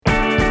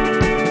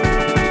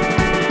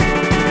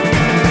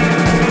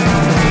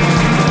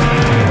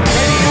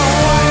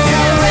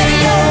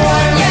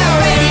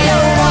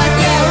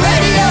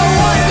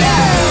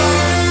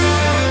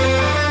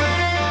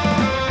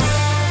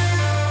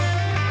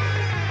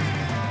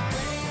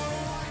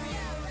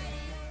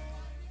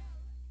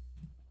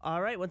All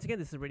right, once again,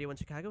 this is Radio 1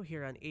 Chicago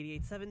here on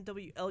 88.7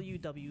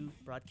 WLUW,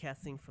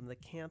 broadcasting from the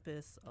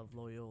campus of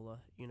Loyola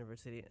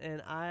University.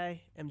 And I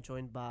am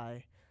joined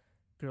by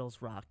Girls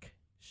Rock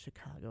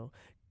Chicago.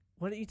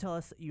 Why don't you tell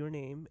us your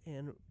name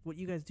and what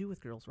you guys do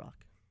with Girls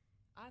Rock?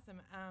 Awesome.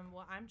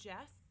 Well, I'm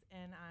Jess,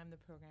 and I'm the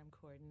program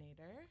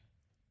coordinator.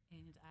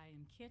 And I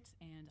am Kit,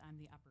 and I'm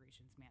the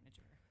operations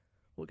manager.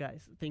 Well,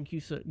 guys, thank you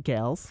so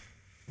gals.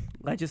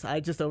 I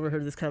just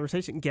overheard this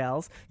conversation.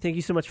 Gals, thank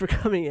you so much for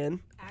coming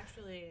in.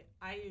 Actually,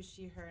 I use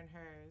she, her, and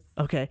hers.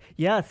 Okay.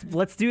 Yes,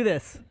 let's do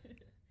this.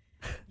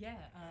 Yeah,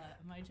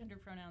 my gender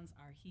pronouns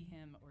are he,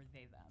 him, or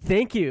they, them.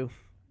 Thank you,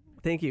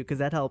 because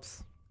that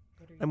helps.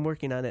 I'm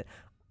working on it.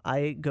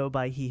 I go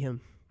by he,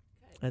 him,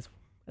 as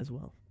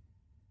well.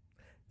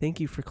 Thank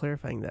you for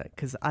clarifying that,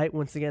 because I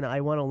want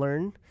to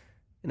learn,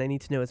 and I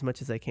need to know as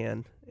much as I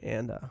can.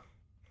 And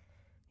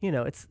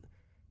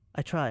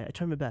I try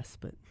my best,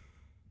 but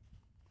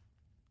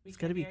we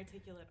can be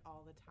articulate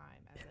all the time,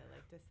 as I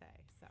like to say.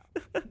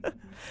 So,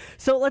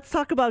 so let's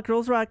talk about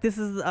Girls Rock. This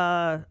is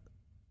the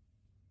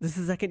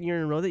second year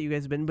in a row that you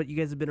guys have been, but you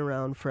guys have been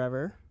around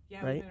forever.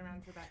 Yeah, right? We've been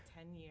around for about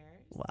 10 years.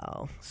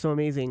 Wow, so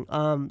amazing.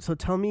 So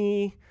tell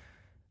me,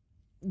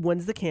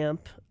 when's the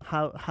camp?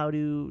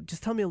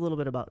 Just tell me a little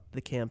bit about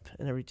the camp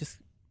and just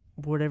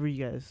whatever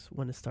you guys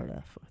want to start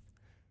off with.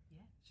 Yeah,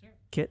 sure.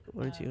 Kit,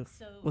 why don't you?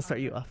 We'll start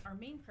you off. Our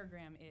main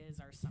program is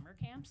our summer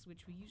camps,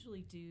 which we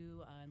usually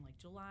do in like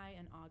July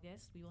and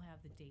August. We will have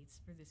the dates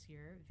for this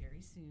year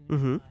very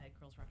soon at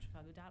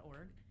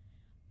girlsrockchicago.org.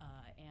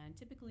 And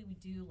typically we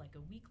do like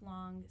a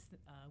week-long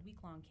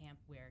camp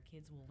where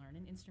kids will learn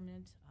an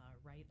instrument,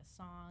 write a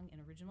song, an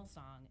original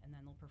song, and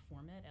then they'll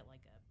perform it at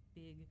like a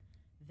big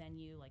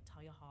venue like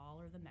Talia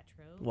Hall or the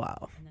Metro.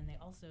 Wow. And then they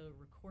also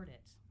record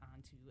it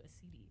onto a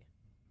CD.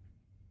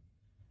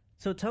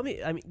 So tell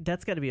me, I mean,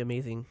 that's got to be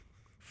amazing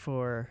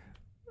for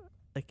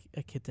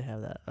a kid to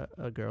have that,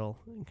 a girl,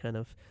 and kind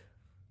of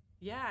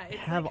it's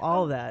have like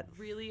all that.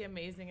 Really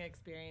amazing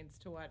experience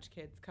to watch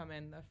kids come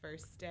in the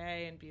first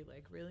day and be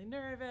like really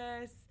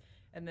nervous,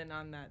 and then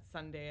on that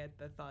Sunday at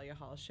the Thalia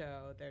Hall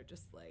show, they're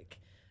just like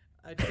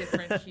a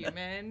different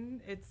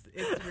human. It's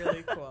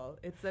really cool.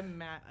 It's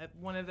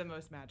one of the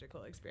most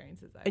magical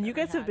experiences I've And you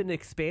ever guys have had. been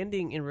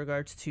expanding in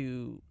regards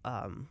to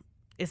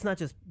it's not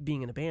just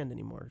being in a band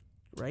anymore,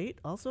 right?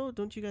 Also,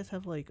 don't you guys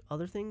have like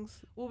other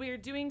things? Well, we are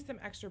doing some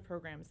extra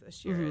programs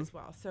this year as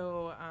well.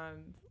 So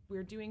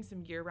we're doing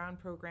some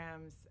year-round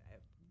programs,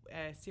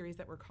 a series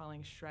that we're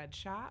calling Shred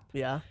Shop.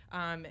 Yeah.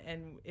 And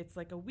it's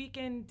like a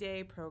weekend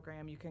day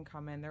program. You can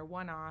come in. They're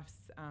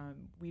one-offs.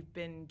 We've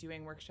been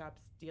doing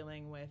workshops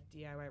dealing with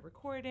DIY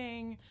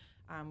recording.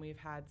 We've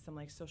had some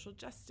like social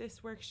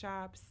justice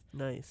workshops.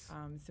 Nice.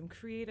 Some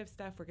creative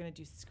stuff. We're going to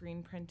do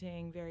screen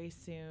printing very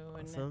soon.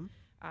 Awesome.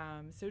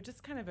 So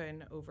just kind of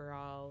an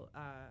overall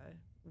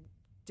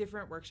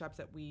different workshops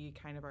that we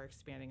kind of are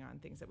expanding on,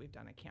 things that we've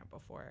done at camp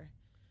before.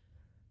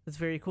 That's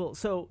very cool.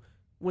 So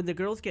when the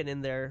girls get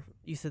in there,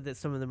 you said that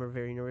some of them are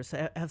very nervous.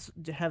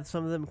 Have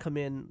some of them come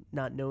in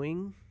not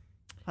knowing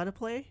how to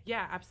play?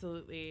 Yeah,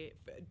 absolutely.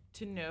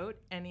 To note,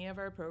 any of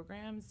our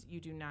programs, you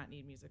do not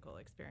need musical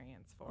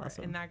experience for.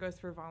 Awesome. And that goes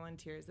for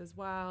volunteers as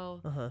well.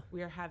 Uh-huh.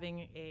 We are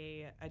having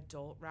a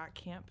adult rock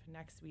camp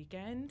next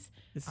weekend.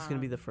 Is this going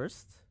to be the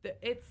first?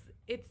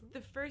 It's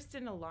the first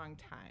in a long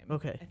time.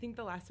 Okay. I think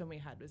the last one we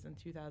had was in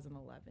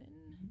 2011.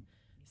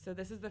 So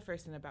this is the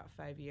first in about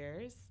 5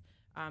 years.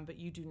 But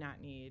you do not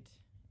need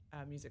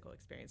musical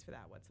experience for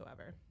that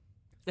whatsoever.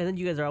 And then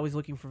you guys are always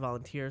looking for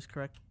volunteers,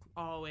 correct?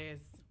 Always.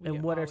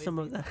 And what are some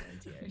of the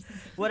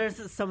what are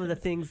some of the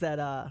things that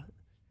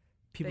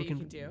people that you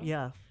can do?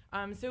 Yeah.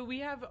 So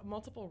we have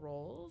multiple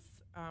roles.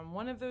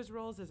 One of those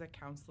roles is a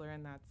counselor,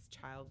 and that's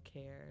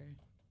childcare.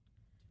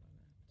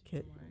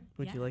 Kit,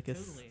 would you like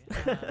totally.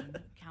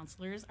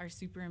 Counselors are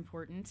super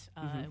important.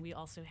 We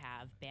also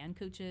have band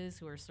coaches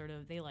who are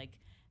they like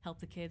help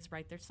the kids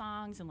write their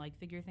songs and like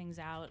figure things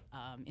out.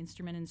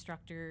 Instrument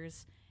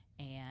instructors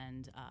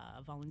and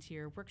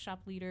volunteer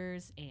workshop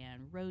leaders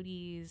and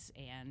roadies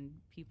and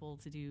people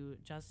to do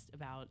just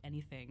about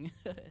anything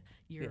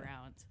year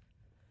round.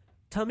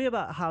 Tell me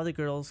about how the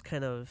girls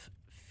kind of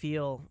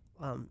feel,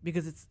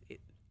 because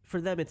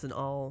for them it's an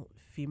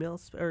all-female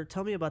or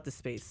tell me about the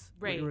space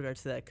in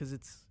regards to that, because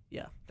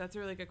that's a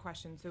really good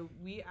question. So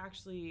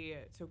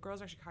Girls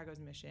Rock Chicago's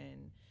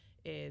mission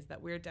is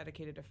that we're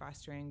dedicated to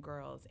fostering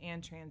girls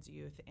and trans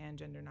youth and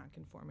gender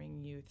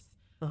nonconforming youth's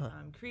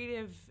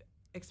creative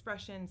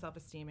expression,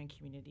 self-esteem, and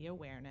community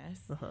awareness.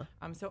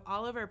 So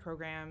all of our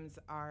programs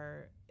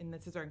are, and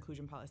this is our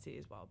inclusion policy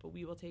as well, but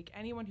we will take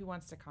anyone who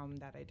wants to come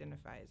that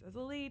identifies as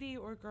a lady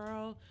or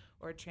girl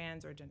or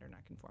trans or gender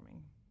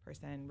nonconforming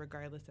person,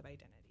 regardless of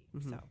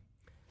identity.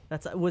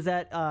 So was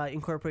that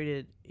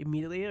incorporated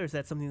immediately, or is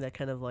that something that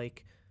kind of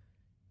like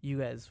you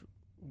guys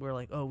were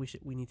like, oh,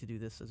 we need to do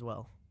this as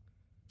well?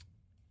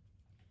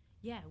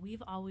 Yeah,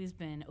 we've always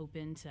been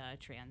open to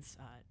trans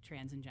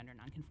and gender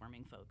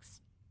nonconforming folks.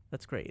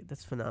 That's great.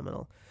 That's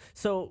phenomenal.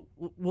 So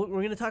we're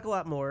going to talk a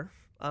lot more,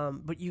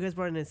 but you guys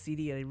brought in a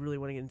CD, and I really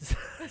want to get into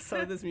some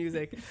of this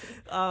music.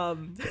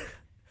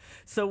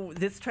 So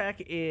this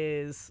track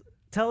is.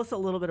 Tell us a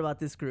little bit about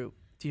this group.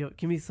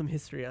 Give me some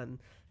history on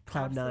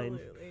Cloud9.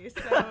 Absolutely.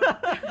 So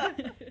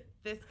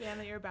this band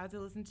that you're about to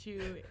listen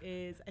to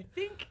is, I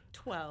think,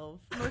 12.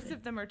 Most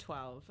of them are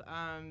 12.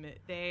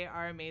 They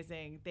are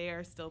amazing. They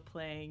are still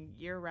playing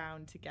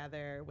year-round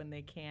together when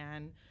they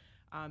can.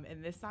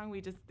 And this song,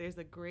 there's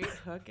a great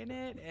hook in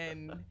it,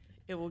 and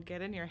it will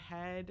get in your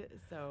head.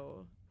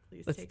 So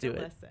please take a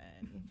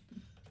listen.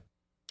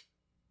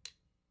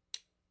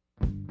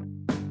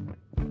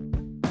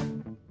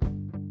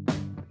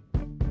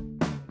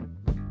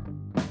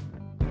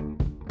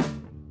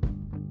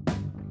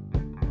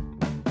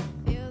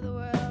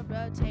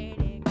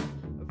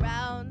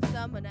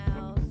 Someone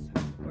else.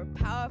 We're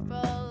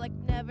powerful like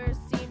never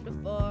seen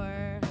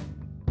before.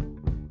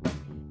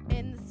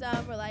 In the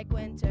summer like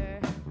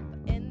winter, but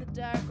in the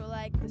dark we're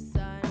like the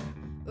sun.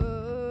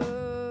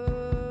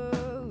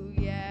 Ooh,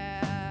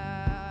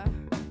 yeah.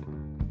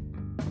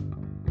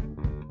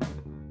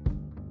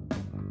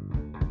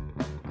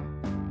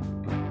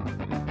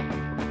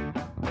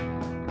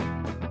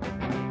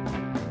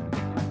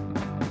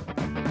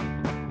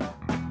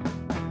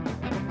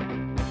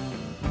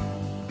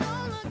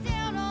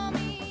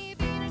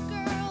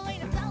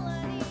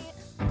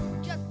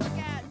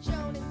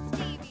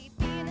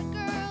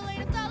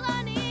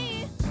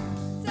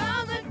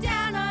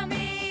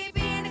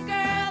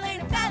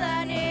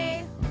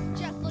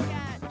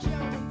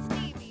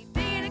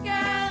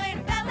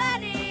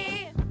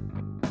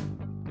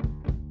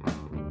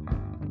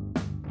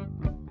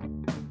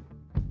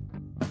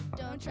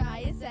 Try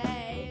and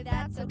say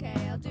that's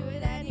okay, I'll do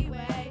it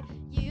anyway.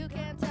 You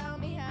can't tell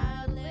me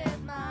how to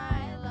live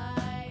my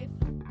life.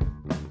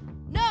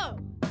 No!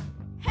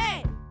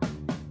 Hey!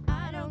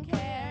 I don't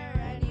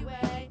care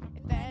anyway.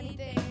 If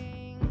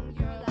anything,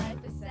 your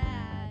life is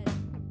sad.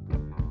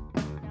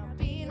 Now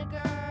being a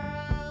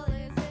girl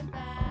isn't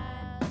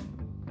bad.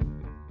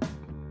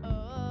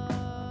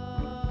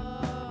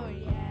 Oh,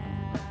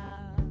 yeah.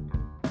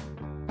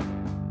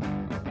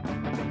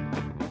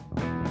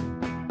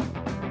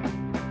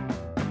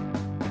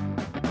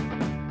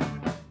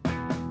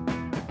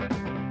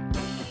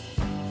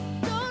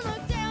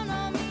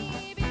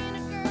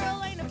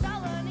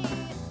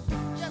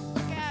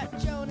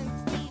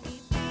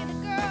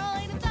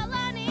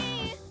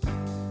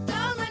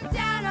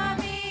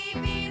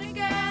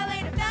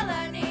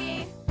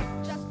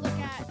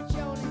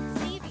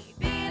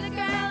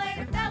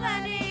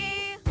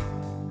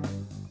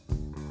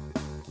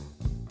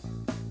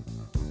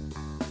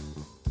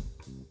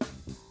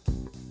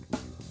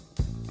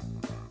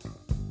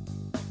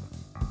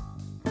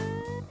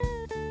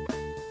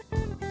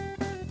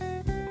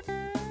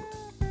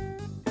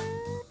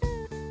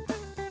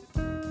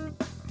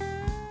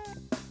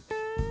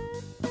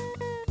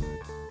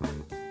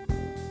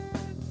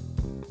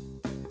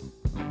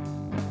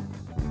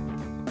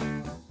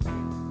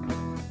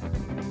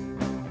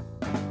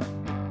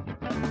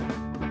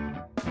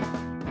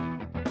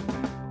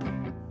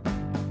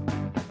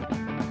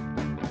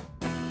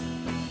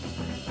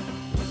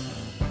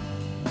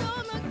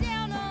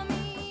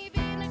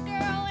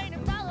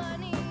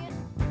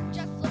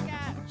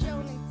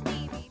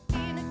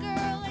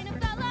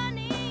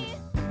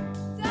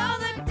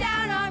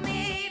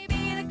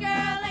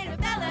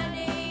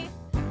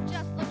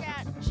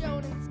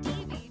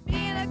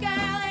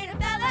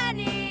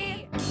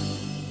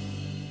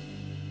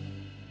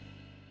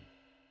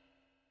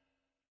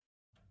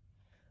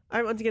 All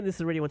right, once again, this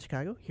is Radio 1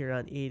 Chicago here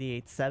on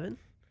 88.7.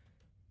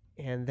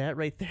 And that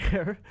right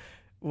there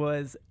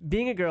was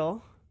Being a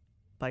Girl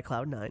by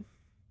Cloud9.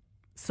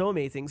 So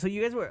amazing. So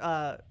you guys were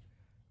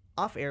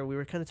off air. We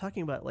were kind of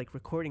talking about like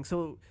recording.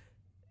 So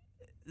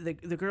the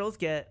girls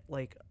get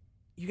like,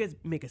 you guys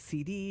make a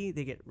CD.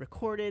 They get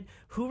recorded.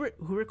 Who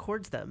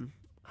records them?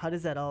 How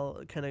does that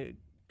all kind of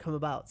come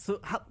about? So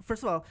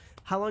first of all,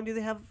 how long do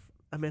they have?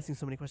 I'm asking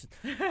so many questions.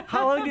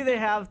 How long do they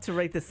have to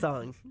write this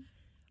song?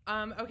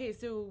 Okay,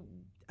 so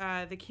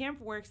the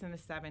camp works in a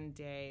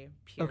 7-day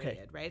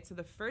period, right? So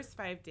the first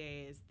 5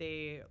 days,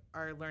 they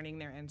are learning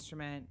their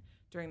instrument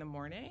during the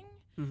morning,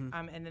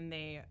 and then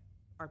they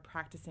are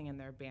practicing in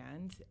their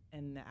band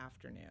in the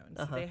afternoon.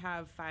 So they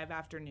have 5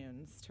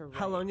 afternoons to write.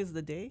 How long is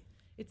the day?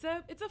 It's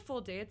a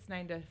full day. It's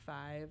 9 to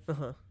 5.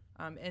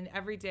 And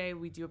every day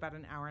we do about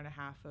an hour and a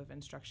half of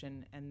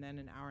instruction and then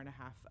an hour and a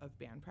half of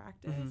band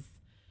practice.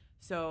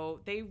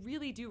 So they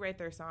really do write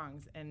their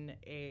songs in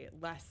a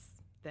less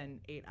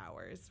than 8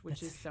 hours,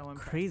 which is so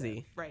impressive.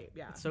 Crazy. Right,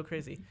 yeah. It's so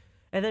crazy.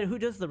 And then who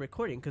does the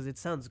recording? Because it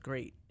sounds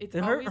great. It's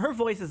and her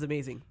voice is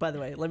amazing, by the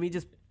way. Let me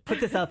just put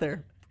this out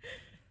there.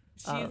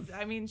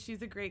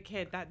 She's a great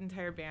kid. That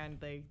entire band,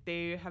 like,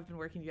 they have been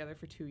working together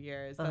for 2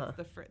 years.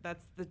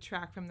 That's the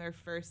track from their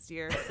first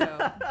year,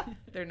 so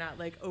they're not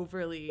like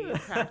overly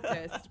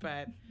practiced,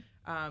 but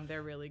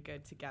they're really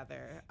good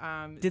together.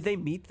 Did they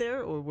meet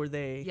there, or were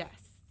they? Yes.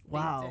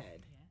 Wow. They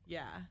did.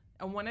 Yeah.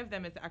 And one of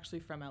them is actually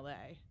from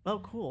LA. Oh,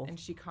 cool. And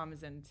she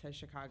comes into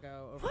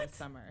Chicago over the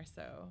summer.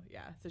 So,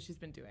 yeah. So she's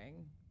been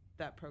doing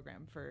that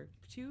program for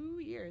 2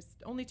 years.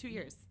 Only 2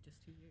 years.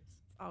 Just 2 years.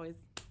 It's always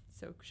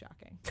so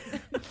shocking.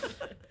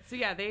 So,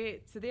 yeah,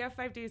 they have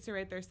 5 days to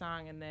write their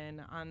song. And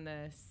then on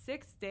the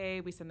 6th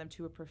day, we send them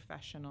to a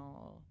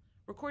professional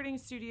recording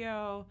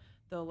studio.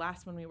 The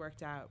last one we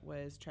worked at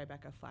was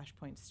Tribeca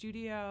Flashpoint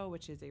Studio,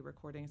 which is a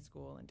recording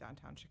school in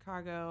downtown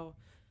Chicago.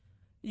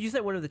 You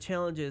said one of the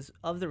challenges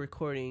of the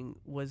recording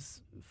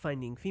was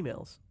finding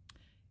females.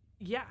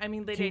 Yeah, I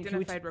mean, lady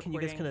identified recordings. Can you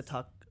guys kind of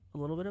talk a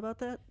little bit about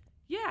that?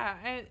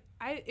 Yeah,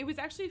 it was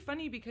actually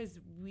funny because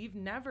we've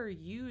never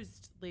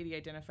used lady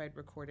identified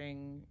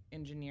recording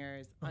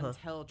engineers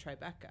until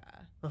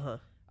Tribeca,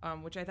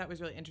 which I thought was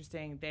really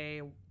interesting.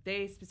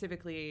 They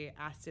specifically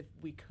asked if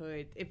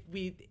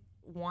we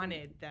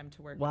wanted them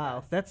to work with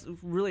us. Wow, that's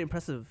really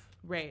impressive.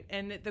 Right.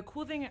 And the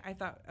cool thing I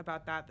thought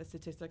about that, the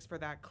statistics for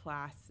that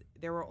class,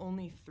 there were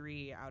only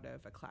 3 out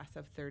of a class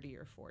of 30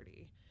 or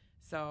 40.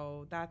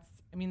 So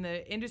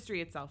the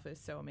industry itself is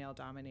so male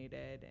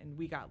dominated, and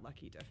we got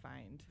lucky to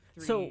find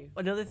 3. So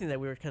another thing that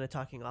we were kind of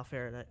talking off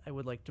air, and I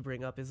would like to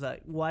bring up, is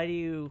that why do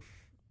you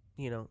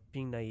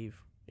being naive,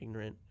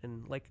 ignorant,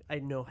 and like I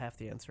know half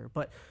the answer,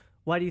 but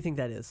why do you think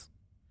that is?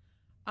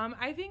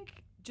 I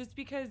think just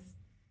because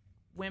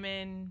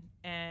women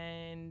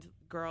and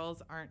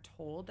girls aren't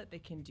told that they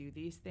can do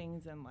these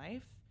things in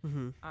life.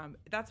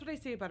 That's what I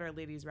say about our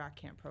Ladies Rock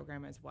Camp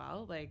program as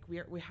well. Like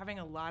we're having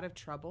a lot of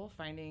trouble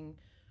finding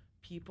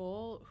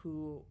people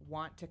who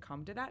want to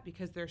come to that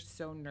because they're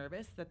so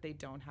nervous that they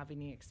don't have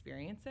any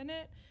experience in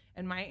it.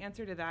 And my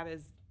answer to that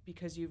is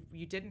because you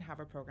didn't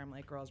have a program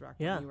like Girls Rock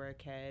when you were a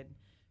kid.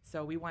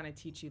 So we want to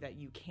teach you that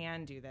you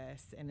can do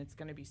this, and it's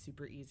going to be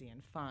super easy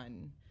and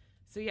fun.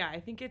 So yeah, I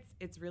think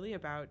it's really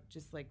about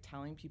just like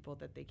telling people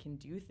that they can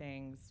do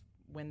things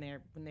when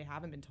they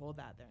haven't been told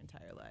that their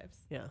entire lives.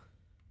 Yeah,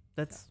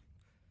 that's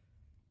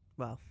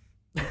wow.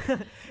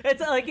 It's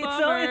like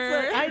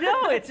I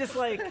know it's just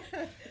like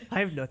I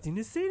have nothing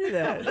to say to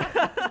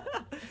that.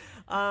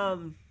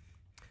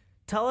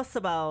 Tell us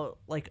about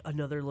like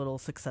another little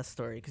success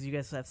story, because you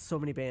guys have so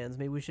many bands.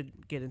 Maybe we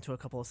should get into a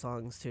couple of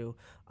songs too.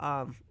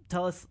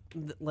 Tell us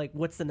like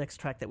what's the next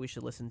track that we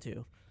should listen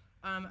to?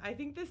 I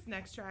think this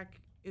next track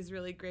is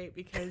really great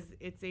because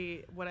it's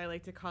what I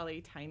like to call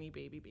a tiny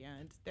baby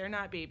band. They're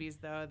not babies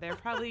though. They're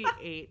probably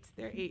 8.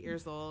 They're 8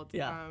 years old.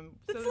 Yeah.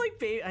 So it's like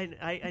baby.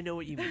 I know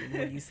what you mean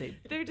when you say.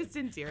 They're just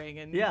endearing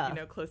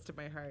and close to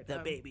my heart. The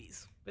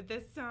babies. But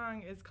this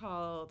song is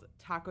called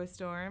Taco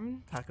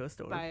Storm. Taco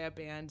Storm. By a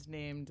band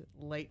named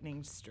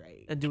Lightning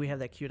Strike. And do we have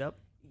that queued up?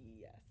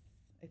 Yes,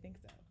 I think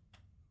so.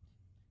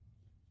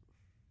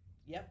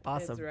 Yep.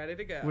 Awesome. It's ready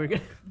to go. We're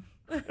good.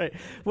 Right.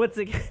 Once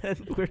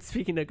again, we're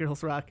speaking to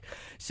Girls Rock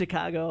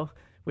Chicago.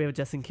 We have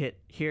Jess and Kit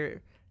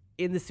here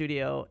in the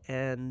studio,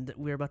 and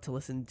we're about to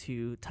listen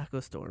to Taco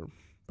Storm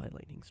by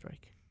Lightning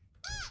Strike.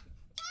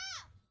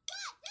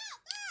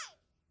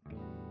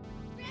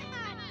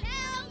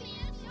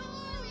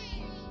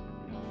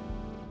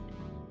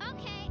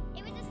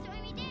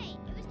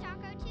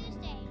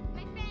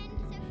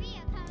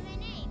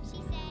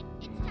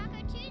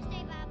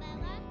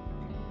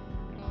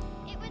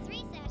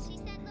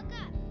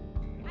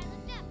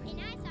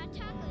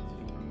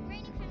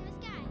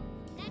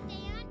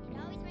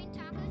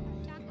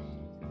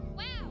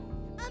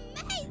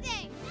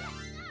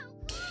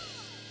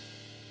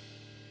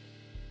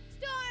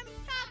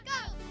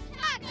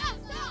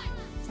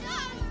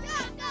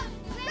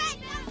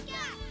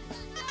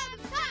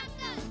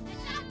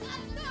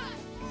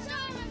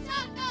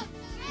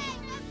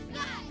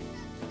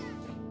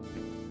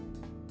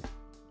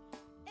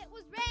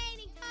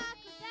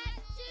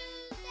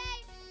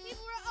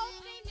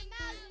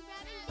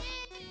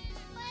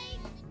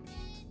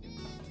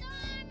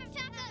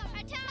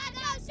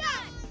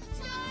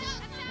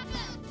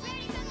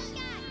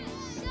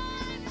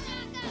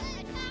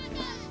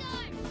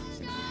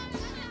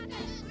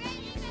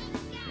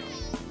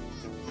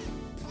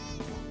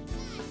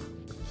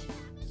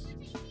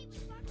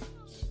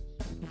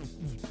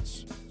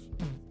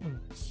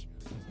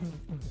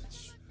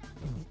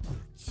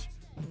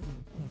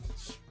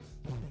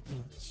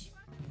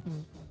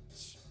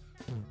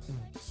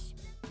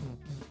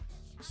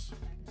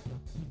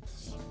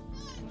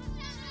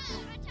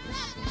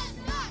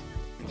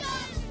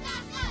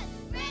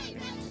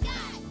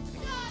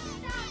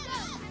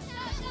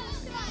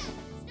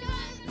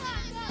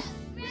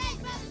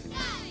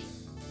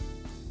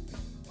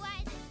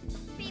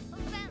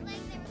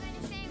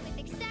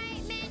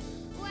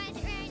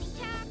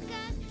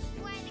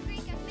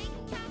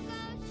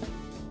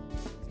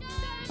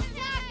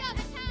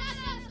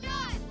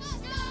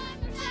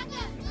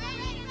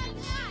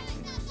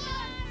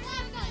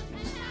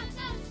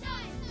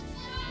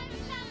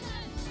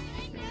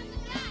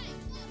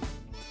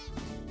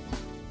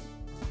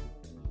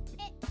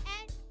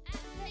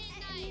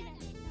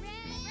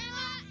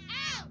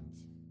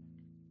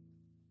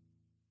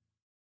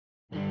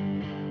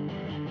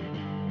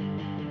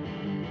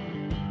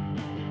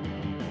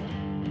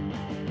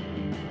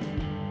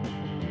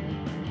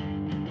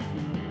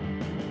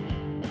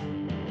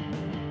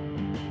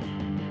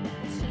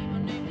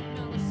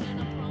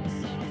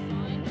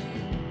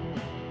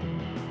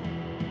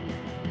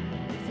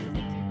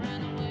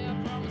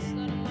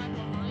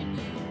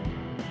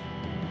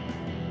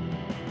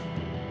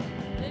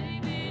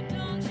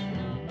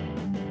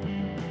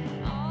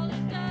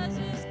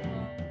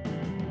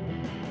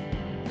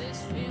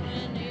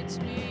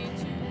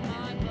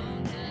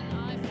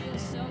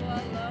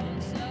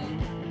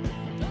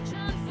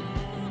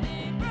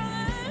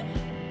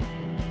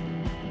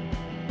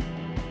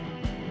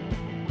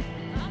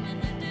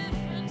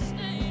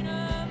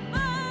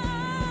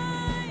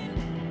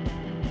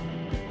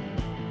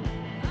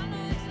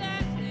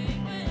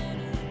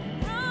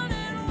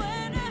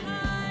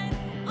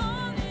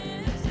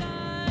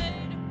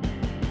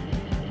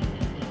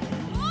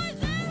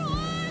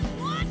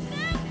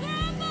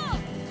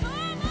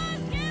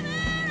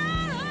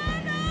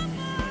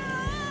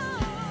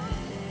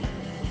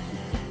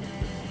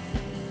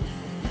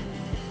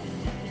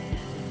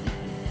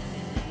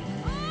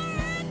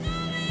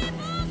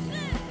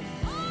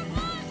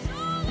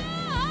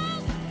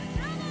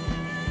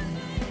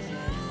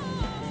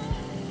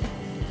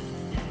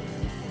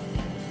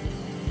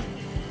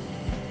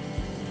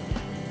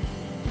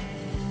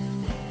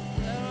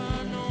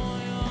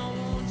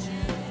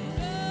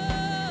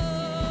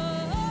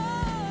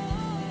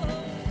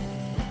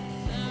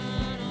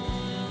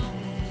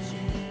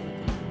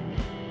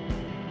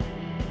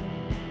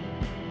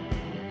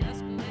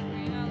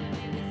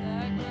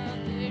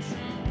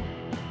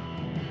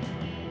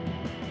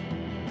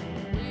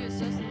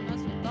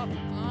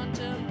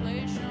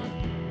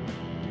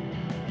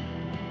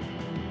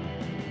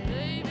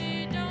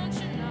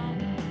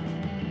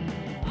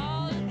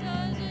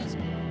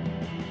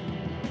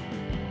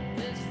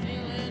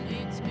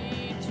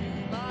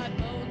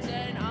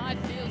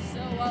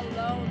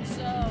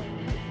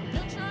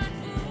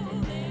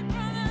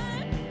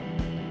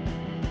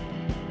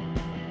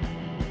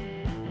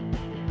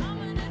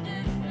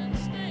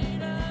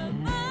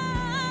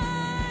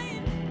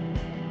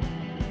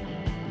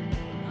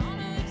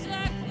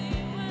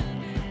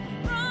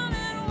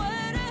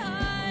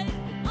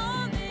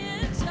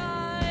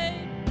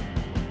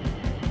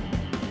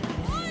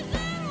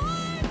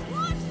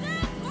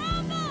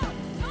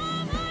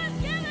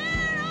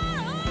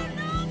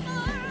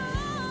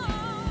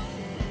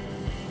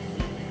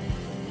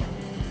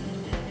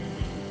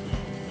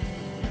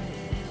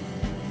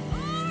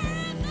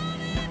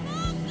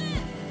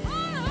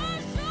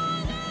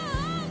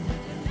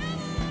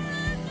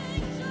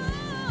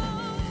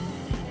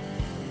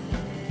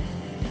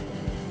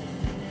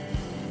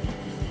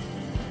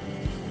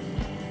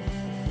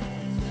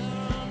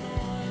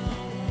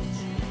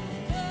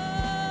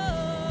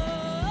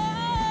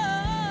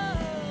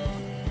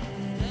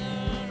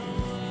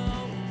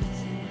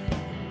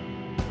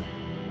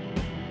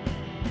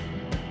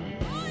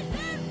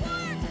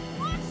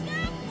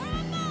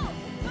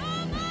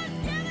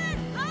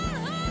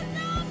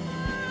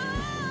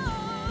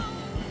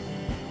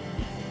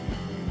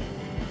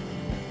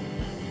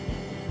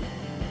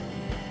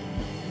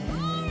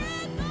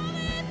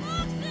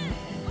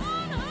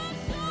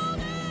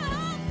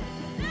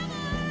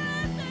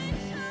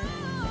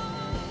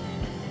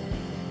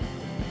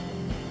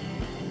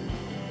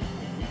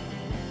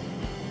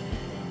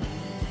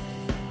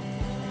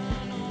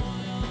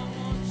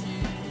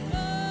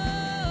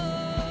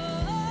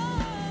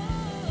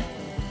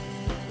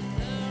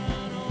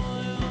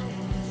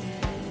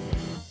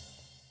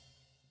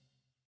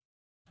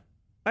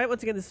 right,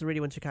 once again, this is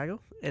Radio 1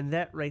 Chicago, and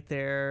that right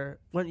there,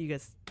 why don't you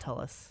guys tell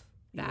us?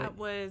 That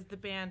was the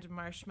band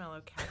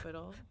Marshmallow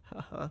Capital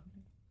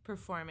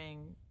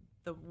performing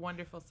the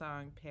wonderful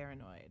song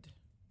Paranoid.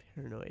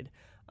 Paranoid.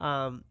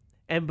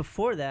 And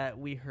before that,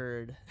 we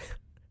heard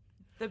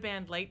the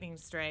band Lightning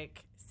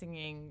Strike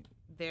singing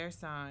their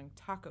song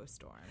Taco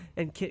Storm.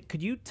 And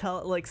could you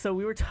tell, like, so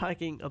we were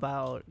talking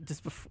about,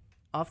 just before,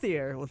 off the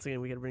air, once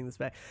again, we got to bring this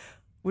back.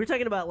 We were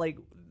talking about, like,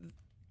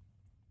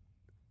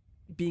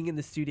 being in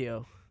the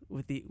studio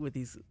with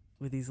these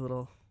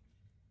little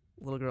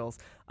girls.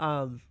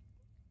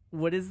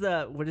 What is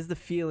the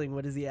feeling?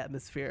 What is the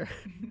atmosphere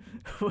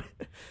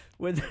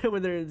when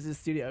they're in the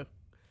studio?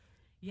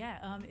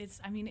 Yeah,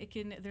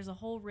 there's a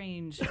whole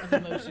range of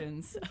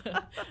emotions.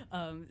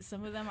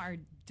 Some of them are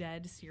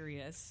dead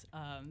serious,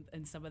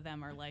 and some of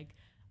them are like,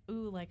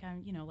 ooh, like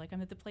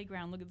I'm at the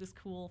playground. Look at this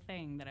cool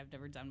thing that I've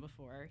never done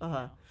before.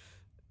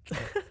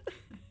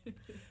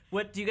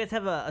 What do you guys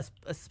have a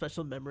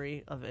special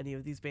memory of any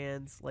of these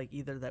bands, like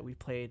either that we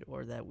played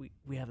or that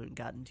we haven't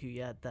gotten to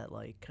yet, that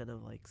like kind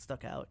of like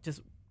stuck out? Just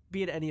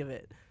be it any of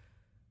it.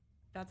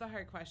 That's a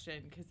hard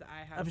question because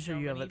I have. I'm sure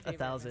you have a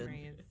 1,000.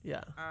 Memories.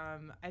 Yeah.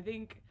 I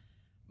think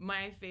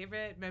my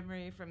favorite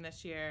memory from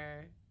this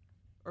year,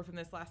 or from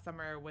this last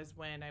summer, was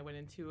when I went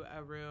into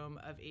a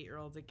room of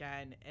 8-year-olds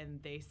again, and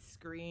they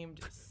screamed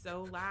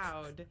so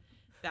loud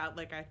that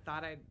like I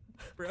thought I'd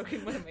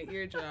broken one of my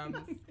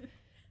eardrums.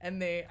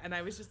 And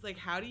I was just like,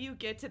 how do you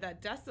get to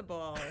that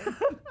decibel?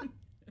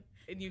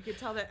 And you could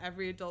tell that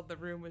every adult in the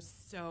room was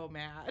so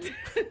mad.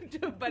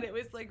 But it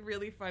was like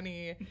really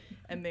funny.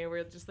 And they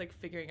were just like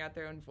figuring out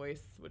their own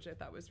voice, which I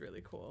thought was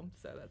really cool.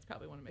 So that's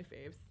probably one of my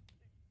faves.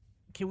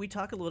 Can we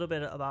talk a little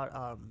bit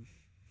about,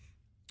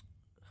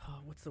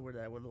 what's the word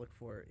that I want to look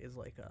for? Is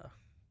like,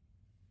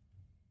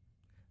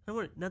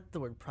 not the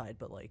word pride,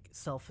 but like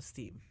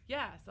self-esteem.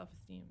 Yeah,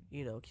 self-esteem.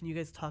 You know, can you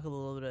guys talk a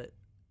little bit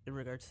in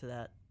regards to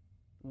that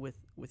with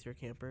your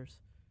campers,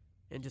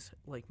 and just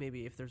like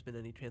maybe if there's been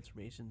any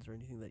transformations or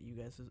anything that you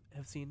guys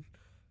have seen?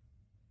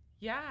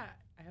 Yeah,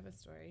 I have a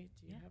story.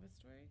 Do you have a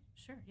story?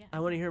 Sure. Yeah. I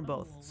want to hear them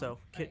both. So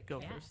Kit, go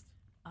yeah. first.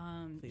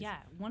 Yeah,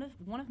 one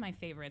of my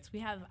favorites.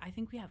 I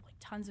think we have like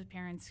tons of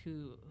parents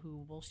who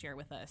will share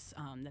with us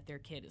that their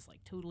kid is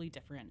like totally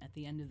different at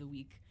the end of the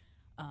week.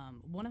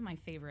 One of my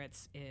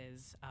favorites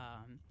is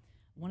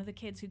one of the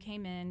kids who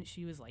came in.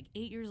 She was like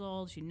 8 years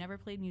old. She'd never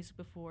played music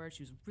before.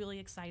 She was really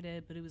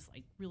excited, but it was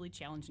like really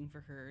challenging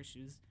for her.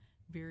 She was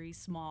very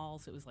small,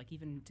 so it was like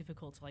even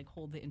difficult to like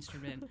hold the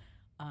instrument.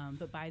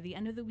 But by the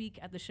end of the week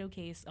at the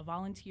showcase, a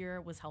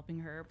volunteer was helping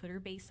her put her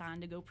bass on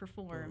to go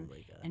perform,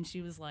 and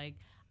she was like,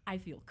 I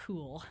feel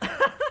cool.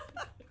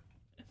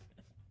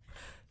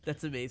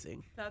 That's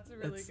amazing. That's a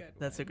really good one.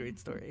 That's a great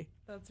story.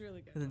 That's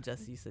really good. And then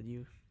Jesse, you said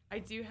you. I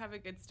do have a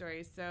good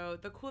story. So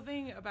the cool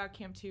thing about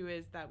Camp 2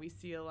 is that we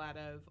see a lot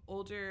of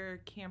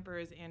older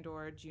campers and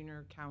or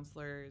junior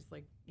counselors,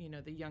 like, you know,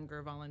 the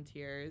younger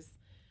volunteers,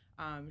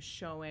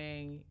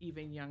 showing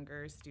even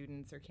younger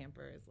students or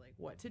campers like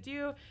what to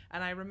do.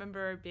 And I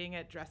remember being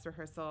at dress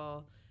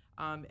rehearsal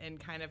and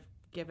kind of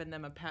giving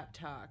them a pep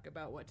talk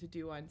about what to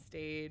do on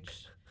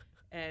stage.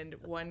 And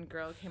one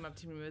girl came up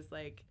to me and was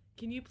like,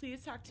 can you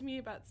please talk to me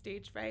about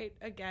stage fright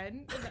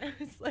again? And I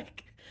was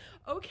like,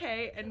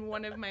 okay. And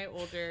one of my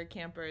older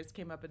campers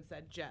came up and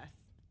said, Jess,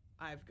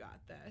 I've got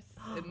this.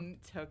 And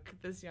took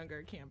this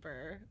younger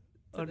camper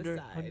to the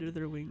side. Under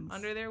their wings.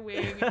 Under their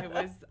wing.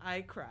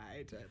 I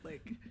cried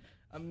like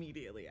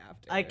immediately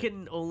after. I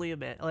can only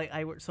imagine. Like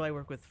I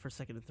work with for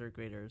second and third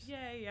graders.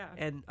 Yeah.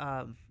 And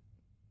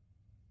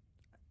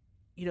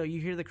you know,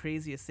 you hear the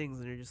craziest things,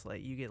 and you're just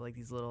like, you get like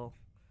these little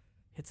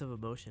hits of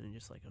emotion, and you're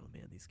just like, oh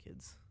man, these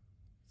kids.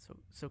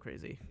 So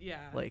crazy.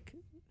 Yeah. Like,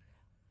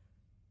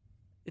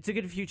 it's a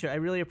good future. I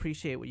really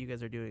appreciate what you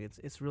guys are doing.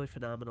 It's really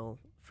phenomenal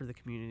for the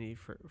community,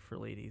 for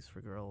ladies,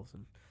 for girls,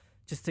 and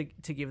just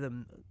to give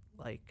them,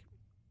 like,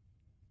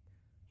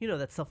 you know,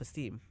 that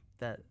self-esteem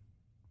that,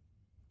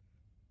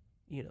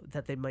 you know,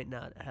 that they might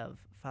not have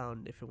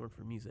found if it weren't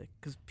for music.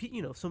 Because,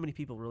 you know, so many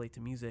people relate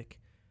to music,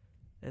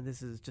 and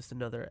this is just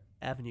another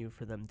avenue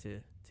for them to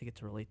get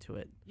to relate to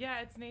it. Yeah,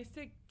 it's nice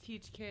to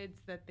teach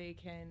kids that they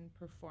can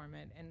perform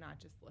it and not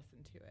just listen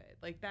to it.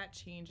 Like, that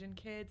change in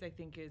kids, I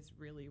think, is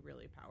really,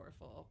 really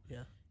powerful.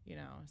 Yeah. You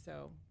know,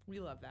 so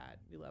we love that.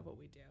 We love what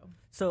we do.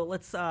 So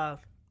let's, why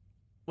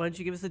don't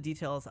you give us the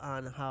details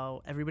on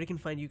how everybody can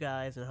find you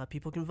guys and how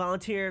people can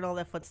volunteer and all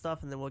that fun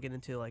stuff, and then we'll get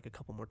into, like, a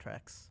couple more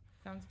tracks.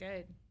 Sounds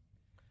good.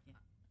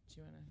 Do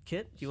you want to?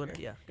 Kit, do you want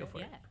to? Yeah, go for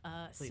it.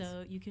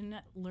 So you can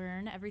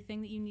learn everything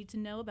that you need to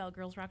know about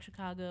Girls Rock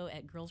Chicago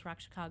at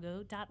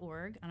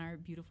girlsrockchicago.org on our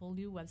beautiful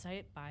new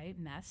website by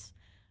Mess.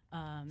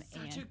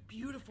 Such a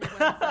beautiful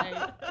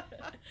website.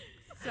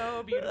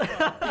 So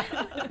beautiful.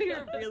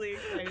 We're really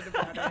excited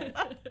about it.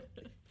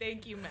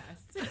 Thank you,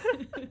 Mess.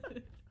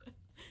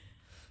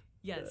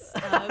 Yes,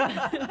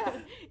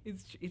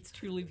 it's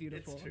truly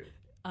beautiful. It's true.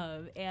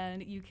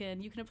 And you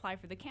can apply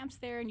for the camps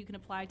there, and you can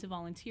apply to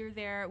volunteer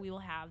there. We will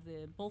have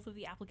both of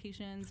the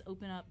applications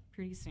open up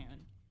pretty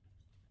soon.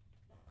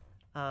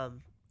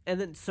 And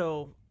then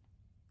so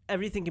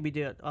everything can be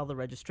done, all the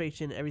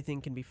registration,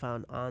 everything can be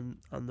found on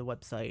the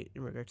website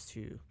in regards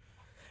to,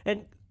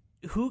 and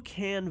who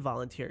can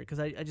volunteer? Because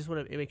I just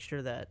want to make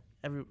sure that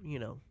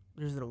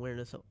there's an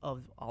awareness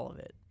of all of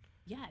it.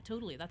 Yeah,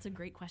 totally. That's a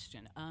great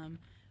question.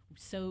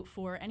 So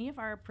for any of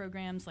our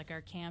programs like our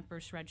camp or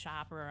shred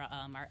shop or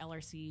our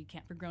LRC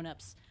camp for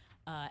grownups,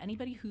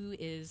 anybody who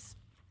is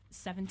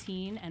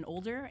 17 and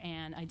older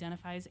and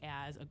identifies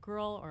as a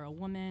girl or a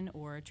woman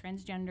or a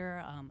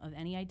transgender of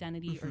any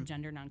identity or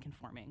gender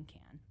nonconforming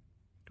can.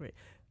 Great.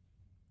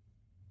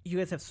 You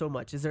guys have so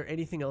much. Is there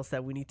anything else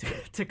that we need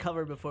to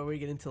cover before we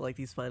get into like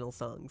these final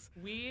songs?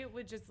 We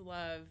would just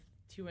love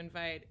to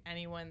invite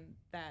anyone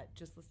that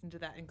just listened to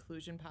that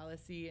inclusion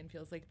policy and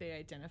feels like they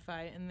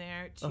identify in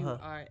there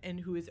to and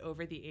who is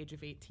over the age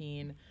of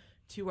 18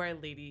 to our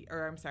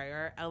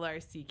our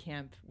LRC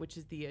camp, which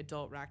is the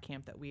adult rock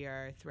camp that we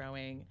are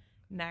throwing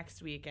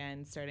next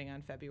weekend starting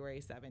on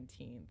February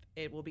 17th.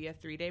 It will be a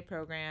 3-day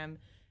program.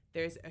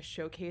 There's a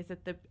showcase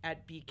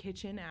at B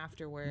Kitchen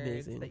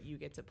afterwards that you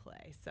get to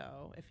play.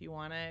 So if you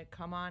want to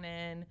come on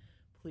in,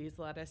 please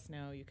let us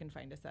know. You can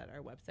find us at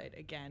our website,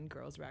 again,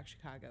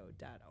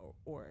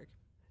 girlsrockchicago.org.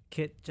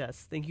 Kit,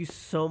 Jess, thank you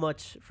so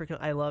much for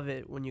coming. I love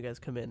it when you guys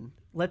come in.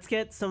 Let's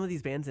get some of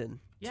these bands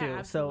in, too.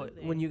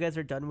 Absolutely. So when you guys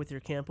are done with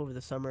your camp over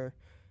the summer,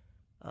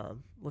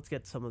 let's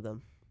get some of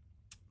them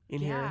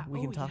in here.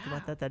 We can talk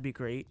about that. That'd be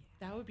great.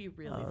 That would be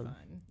really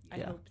fun.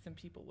 I hope some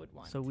people would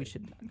want to. So we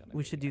should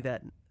do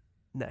that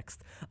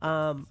next.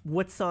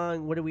 What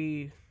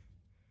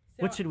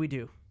should we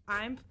do?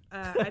 I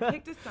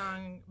picked a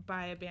song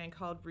by a band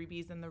called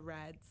Rubies and the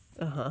Reds.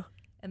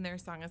 And their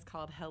song is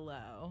called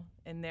Hello.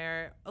 And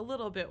they're a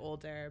little bit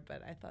older,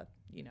 but I thought,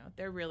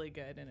 they're really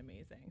good and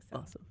amazing. So.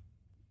 Awesome.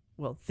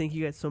 Well, thank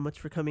you guys so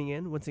much for coming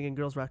in. Once again,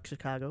 Girls Rock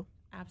Chicago.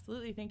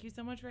 Absolutely. Thank you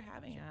so much for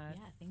having us.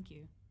 Yeah, thank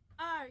you.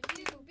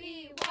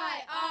 RUBYREDs